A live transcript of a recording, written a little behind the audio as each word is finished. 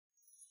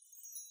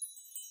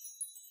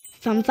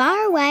From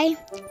far away,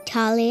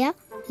 Talia,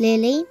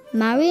 Lily,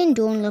 Marri and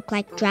Dawn look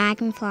like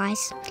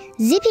dragonflies,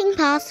 zipping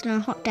past on a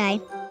hot day.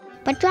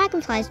 But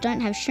dragonflies don't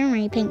have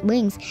shimmery pink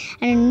wings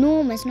and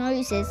enormous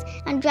noses,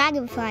 and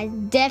dragonflies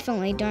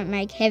definitely don't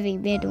make heavy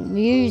metal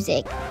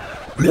music.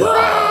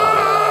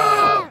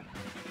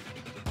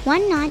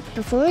 One night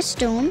before a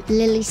storm,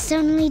 Lily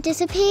suddenly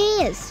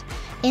disappears.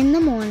 In the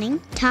morning,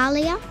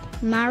 Talia,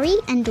 Marri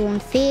and Dawn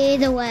fear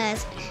the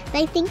worst.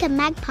 They think a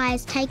magpie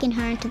has taken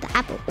her into the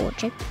apple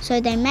orchard,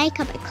 so they make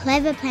up a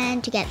clever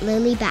plan to get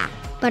Lily back.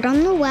 But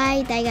on the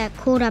way, they get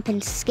caught up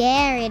in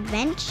scary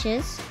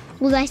adventures.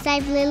 Will they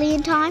save Lily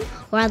in time,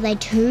 or are they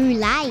too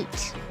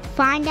late?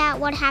 Find out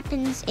what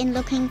happens in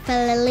Looking for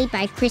Lily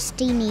by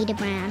Kristy, Nita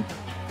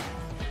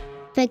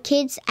for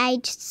kids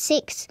aged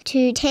 6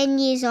 to 10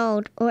 years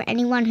old, or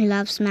anyone who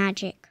loves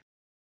magic.